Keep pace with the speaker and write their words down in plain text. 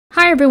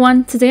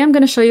everyone, today I'm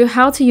going to show you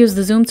how to use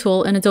the zoom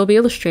tool in Adobe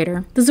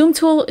Illustrator. The zoom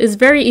tool is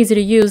very easy to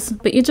use,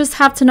 but you just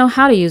have to know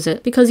how to use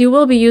it because you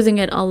will be using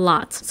it a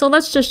lot. So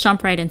let's just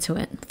jump right into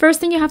it. First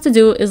thing you have to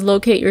do is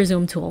locate your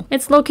zoom tool.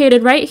 It's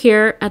located right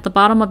here at the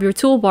bottom of your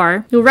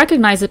toolbar. You'll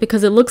recognize it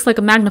because it looks like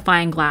a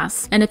magnifying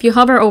glass. And if you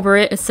hover over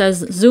it, it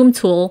says zoom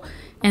tool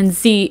and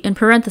Z in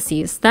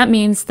parentheses. That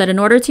means that in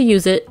order to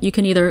use it, you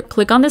can either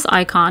click on this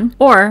icon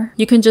or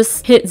you can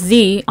just hit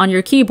Z on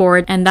your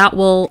keyboard and that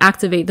will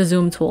activate the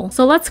zoom tool.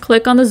 So let's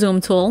click on the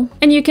zoom tool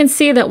and you can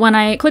see that when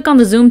I click on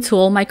the zoom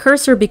tool, my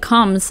cursor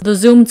becomes the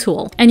zoom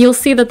tool and you'll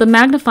see that the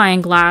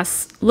magnifying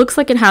glass looks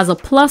like it has a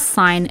plus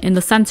sign in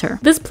the center.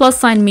 This plus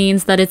sign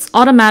means that it's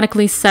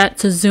automatically set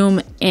to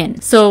zoom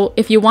in. So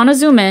if you want to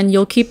zoom in,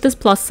 you'll keep this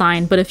plus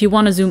sign, but if you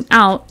want to zoom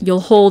out, you'll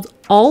hold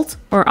Alt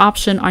or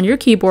Option on your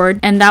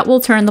keyboard and that will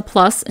turn the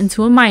plus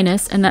into a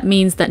minus, and that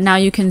means that now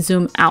you can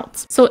zoom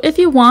out. So if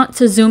you want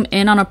to zoom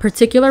in on a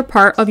particular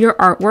part of your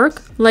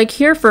artwork, like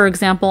here for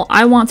example,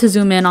 I want to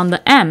zoom in on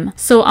the M.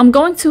 So I'm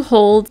going to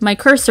hold my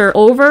cursor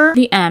over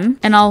the M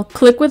and I'll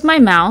click with my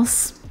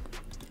mouse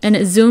and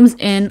it zooms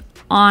in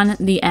on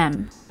the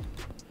M.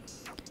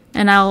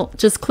 And I'll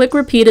just click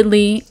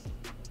repeatedly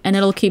and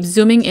it'll keep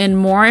zooming in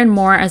more and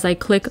more as I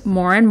click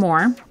more and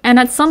more. And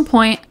at some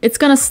point, it's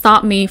gonna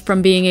stop me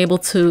from being able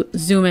to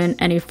zoom in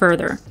any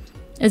further.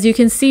 As you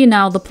can see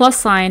now, the plus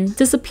sign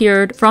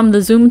disappeared from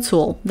the zoom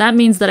tool. That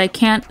means that I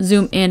can't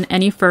zoom in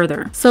any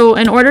further. So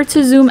in order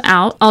to zoom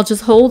out, I'll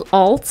just hold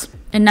Alt,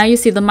 and now you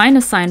see the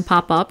minus sign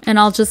pop up, and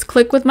I'll just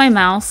click with my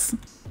mouse,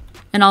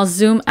 and I'll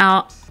zoom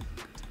out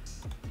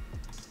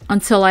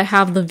until I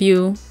have the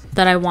view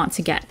that I want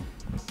to get.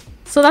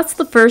 So that's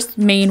the first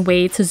main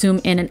way to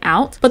zoom in and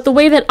out. But the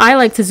way that I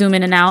like to zoom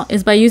in and out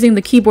is by using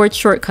the keyboard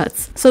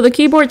shortcuts. So the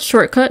keyboard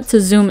shortcut to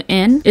zoom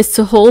in is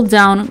to hold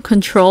down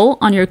Control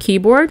on your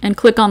keyboard and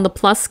click on the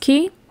plus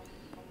key.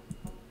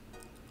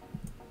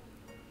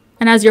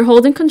 And as you're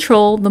holding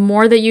Control, the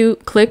more that you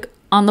click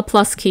on the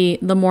plus key,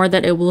 the more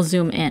that it will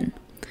zoom in.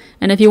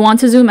 And if you want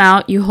to zoom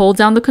out, you hold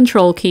down the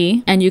Control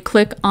key and you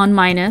click on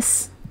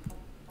minus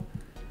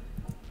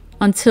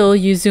until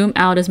you zoom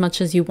out as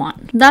much as you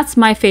want. That's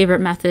my favorite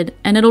method,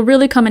 and it'll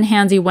really come in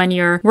handy when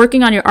you're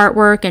working on your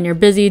artwork and you're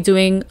busy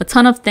doing a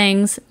ton of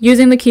things.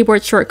 Using the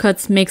keyboard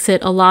shortcuts makes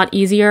it a lot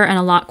easier and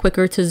a lot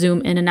quicker to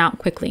zoom in and out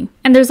quickly.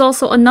 And there's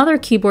also another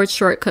keyboard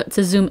shortcut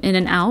to zoom in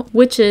and out,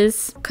 which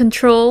is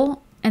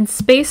Control and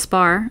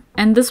Spacebar,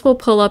 and this will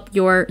pull up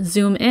your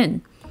zoom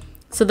in.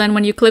 So then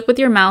when you click with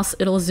your mouse,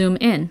 it'll zoom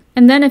in.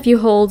 And then if you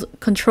hold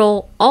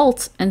Control,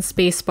 Alt, and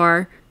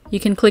Spacebar,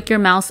 you can click your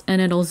mouse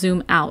and it'll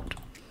zoom out.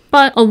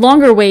 But a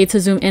longer way to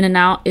zoom in and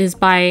out is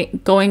by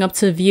going up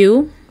to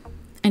View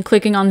and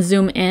clicking on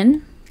Zoom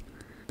In.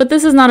 But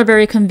this is not a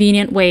very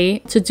convenient way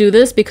to do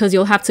this because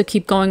you'll have to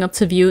keep going up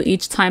to View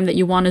each time that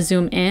you want to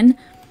zoom in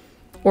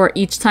or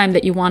each time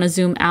that you want to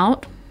zoom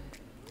out.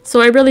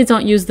 So I really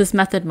don't use this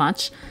method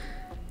much.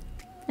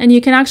 And you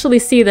can actually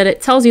see that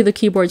it tells you the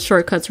keyboard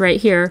shortcuts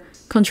right here.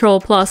 Control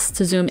plus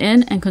to zoom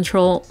in and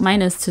Control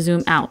minus to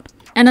zoom out.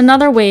 And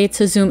another way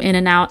to zoom in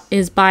and out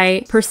is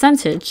by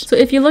percentage. So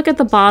if you look at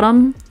the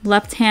bottom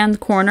left-hand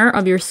corner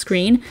of your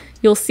screen,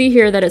 you'll see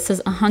here that it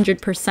says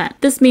 100%.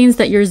 This means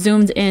that you're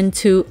zoomed in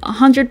to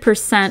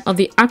 100% of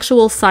the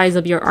actual size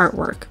of your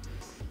artwork.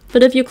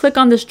 But if you click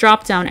on this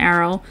drop-down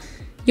arrow,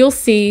 you'll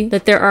see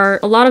that there are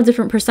a lot of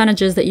different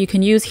percentages that you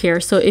can use here.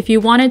 So if you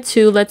wanted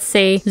to, let's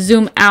say,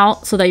 zoom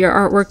out so that your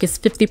artwork is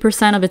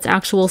 50% of its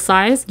actual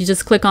size, you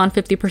just click on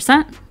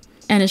 50%.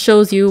 And it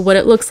shows you what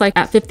it looks like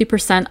at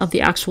 50% of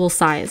the actual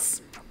size.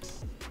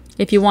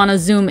 If you want to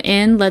zoom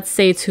in, let's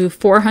say to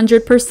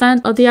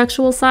 400% of the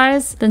actual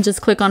size, then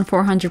just click on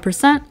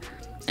 400%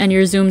 and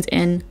you're zoomed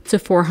in to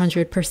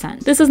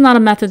 400%. This is not a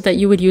method that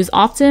you would use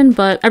often,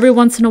 but every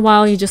once in a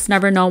while you just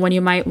never know when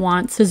you might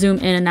want to zoom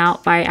in and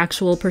out by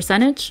actual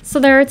percentage. So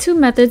there are two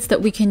methods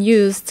that we can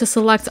use to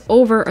select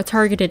over a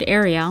targeted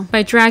area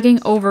by dragging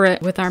over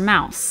it with our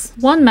mouse.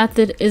 One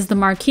method is the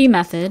marquee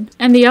method,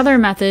 and the other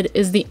method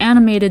is the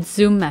animated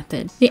zoom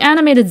method. The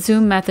animated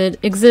zoom method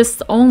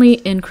exists only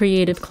in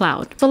Creative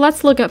Cloud. So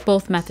let's look at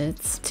both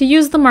methods. To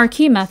use the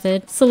marquee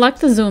method,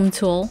 select the zoom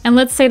tool, and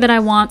let's say that I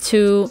want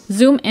to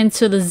zoom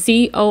into the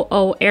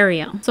ZOO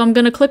area. So I'm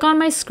going to click on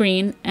my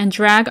screen and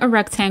drag a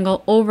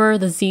rectangle over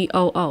the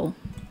ZOO.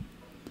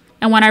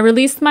 And when I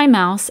released my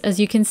mouse, as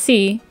you can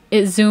see,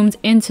 it zoomed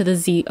into the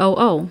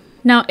ZOO.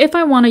 Now, if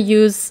I want to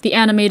use the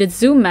animated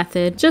zoom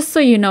method, just so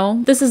you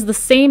know, this is the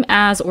same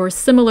as or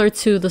similar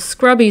to the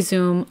scrubby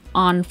zoom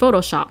on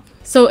Photoshop.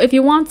 So if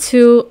you want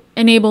to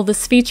enable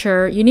this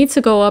feature, you need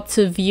to go up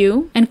to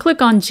View and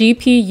click on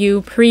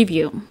GPU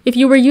Preview. If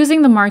you were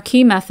using the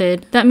marquee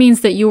method, that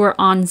means that you were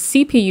on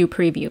CPU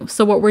Preview.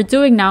 So what we're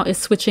doing now is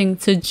switching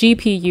to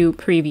GPU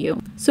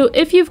Preview. So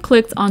if you've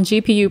clicked on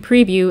GPU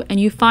Preview and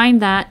you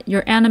find that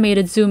your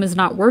animated zoom is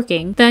not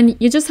working, then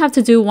you just have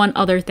to do one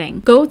other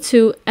thing. Go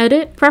to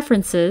Edit,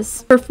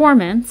 Preferences,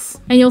 Performance,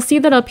 and you'll see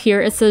that up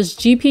here it says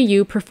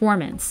GPU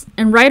Performance.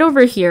 And right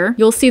over here,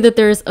 you'll see that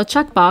there's a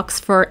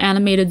checkbox for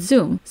animated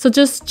zoom. So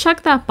just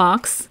check that box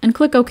checkbox and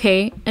click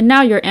OK, and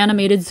now your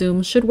animated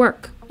zoom should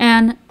work.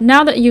 And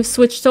now that you've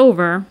switched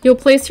over, you'll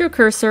place your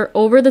cursor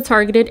over the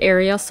targeted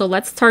area, so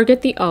let's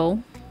target the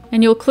O,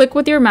 and you'll click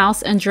with your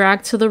mouse and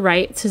drag to the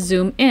right to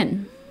zoom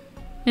in.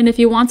 And if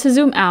you want to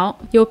zoom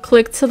out, you'll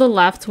click to the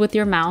left with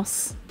your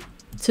mouse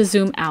to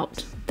zoom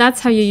out.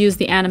 That's how you use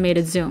the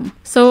animated zoom.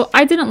 So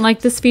I didn't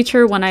like this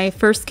feature when I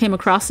first came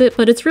across it,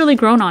 but it's really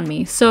grown on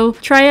me. So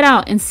try it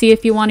out and see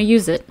if you want to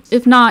use it.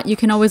 If not, you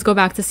can always go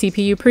back to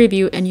CPU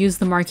preview and use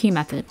the marquee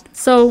method.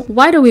 So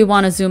why do we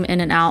want to zoom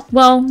in and out?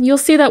 Well, you'll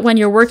see that when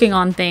you're working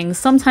on things,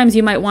 sometimes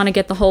you might want to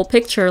get the whole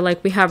picture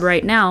like we have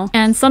right now,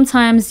 and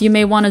sometimes you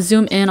may want to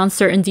zoom in on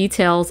certain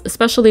details,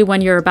 especially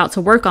when you're about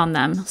to work on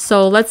them.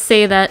 So let's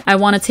say that I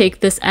want to take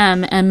this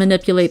M and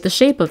manipulate the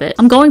shape of it.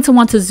 I'm going to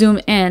want to zoom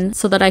in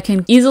so that I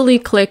can easily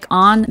click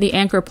on the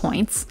anchor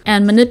points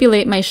and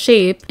manipulate my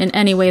shape in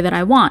any way that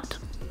I want.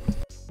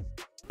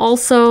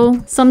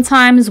 Also,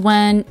 sometimes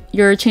when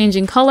you're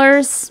changing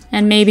colors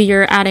and maybe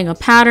you're adding a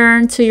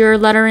pattern to your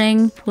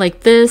lettering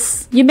like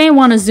this, you may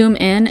want to zoom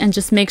in and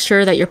just make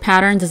sure that your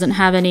pattern doesn't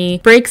have any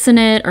breaks in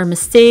it or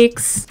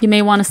mistakes. You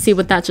may want to see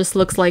what that just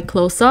looks like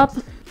close up.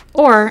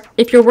 Or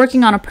if you're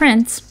working on a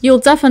print, you'll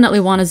definitely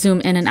want to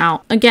zoom in and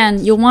out.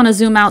 Again, you'll want to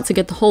zoom out to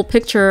get the whole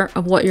picture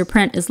of what your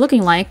print is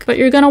looking like, but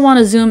you're going to want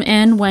to zoom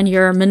in when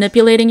you're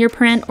manipulating your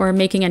print or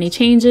making any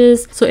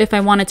changes. So if I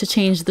wanted to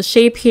change the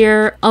shape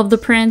here of the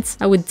print,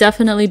 I would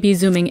definitely be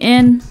zooming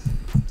in.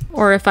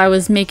 Or if I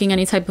was making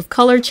any type of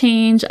color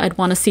change, I'd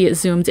want to see it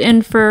zoomed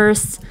in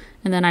first,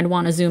 and then I'd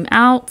want to zoom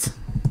out.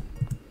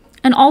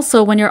 And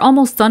also, when you're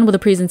almost done with a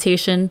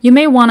presentation, you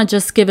may want to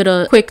just give it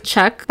a quick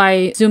check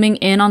by zooming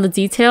in on the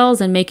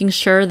details and making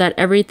sure that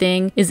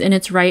everything is in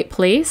its right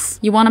place.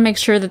 You want to make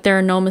sure that there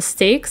are no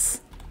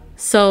mistakes.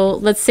 So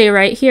let's say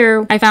right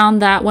here, I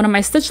found that one of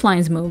my stitch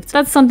lines moved.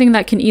 That's something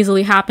that can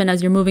easily happen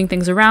as you're moving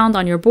things around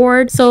on your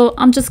board. So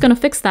I'm just going to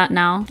fix that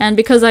now. And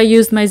because I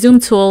used my zoom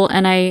tool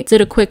and I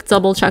did a quick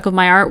double check of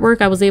my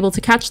artwork, I was able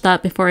to catch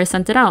that before I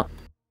sent it out.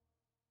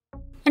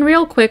 And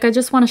real quick, I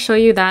just want to show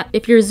you that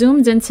if you're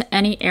zoomed into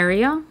any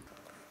area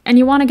and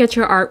you want to get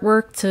your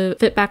artwork to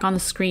fit back on the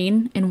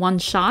screen in one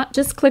shot,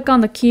 just click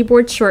on the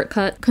keyboard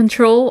shortcut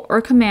Control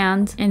or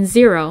Command and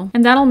 0,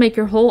 and that'll make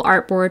your whole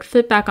artboard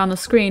fit back on the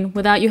screen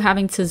without you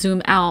having to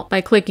zoom out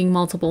by clicking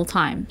multiple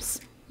times.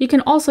 You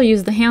can also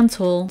use the hand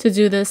tool to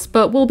do this,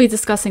 but we'll be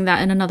discussing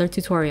that in another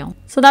tutorial.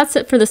 So that's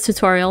it for this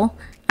tutorial.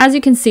 As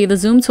you can see, the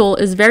zoom tool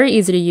is very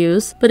easy to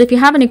use, but if you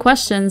have any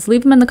questions,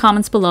 leave them in the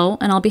comments below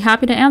and I'll be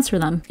happy to answer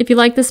them. If you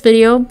like this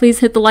video, please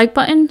hit the like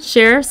button,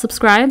 share,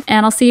 subscribe,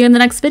 and I'll see you in the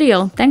next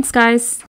video. Thanks, guys!